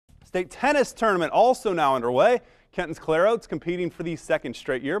State tennis tournament also now underway. Kenton's Claire Oates competing for the second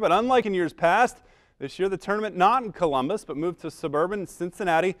straight year, but unlike in years past, this year the tournament not in Columbus, but moved to suburban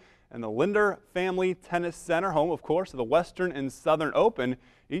Cincinnati and the Linder Family Tennis Center, home of course of the Western and Southern Open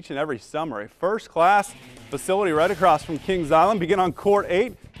each and every summer. A first-class facility right across from Kings Island. Begin on court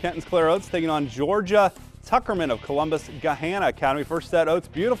 8. Kenton's Claire Oates taking on Georgia Tuckerman of Columbus Gahanna Academy. First set, Oates,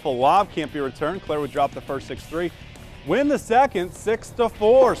 beautiful lob, can't be returned. Claire would drop the first 6-3. Win the second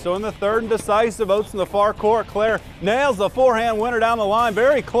 6-4. So in the third and decisive, Oates in the far court. Claire nails the forehand winner down the line.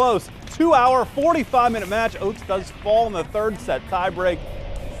 Very close. 2-hour, 45-minute match. Oates does fall in the third set. Tie break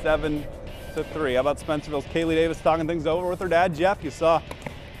 7-3. How about Spencerville's Kaylee Davis talking things over with her dad, Jeff? You saw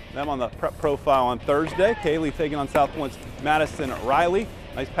them on the prep profile on Thursday. Kaylee taking on South Point's Madison Riley.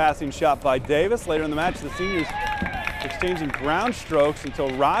 Nice passing shot by Davis. Later in the match, the seniors exchanging ground strokes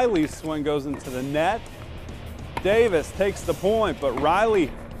until Riley's swing goes into the net. Davis takes the point, but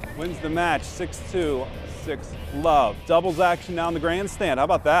Riley wins the match 6-2, 6-love. Doubles action down the grandstand. How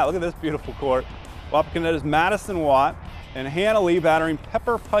about that? Look at this beautiful court. Wapakonetta's Madison Watt and Hannah Lee battering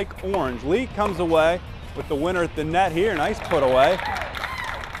Pepper Pike Orange. Lee comes away with the winner at the net here. Nice put away.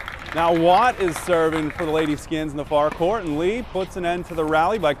 Now Watt is serving for the Lady Skins in the far court, and Lee puts an end to the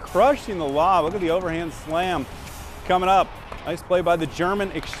rally by crushing the lob. Look at the overhand slam coming up. Nice play by the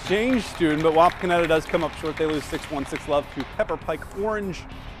German exchange student, but Wapakoneta does come up short. They lose 6-1, 6-love to Pepper Pike Orange,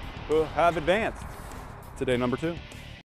 who have advanced to day number 2.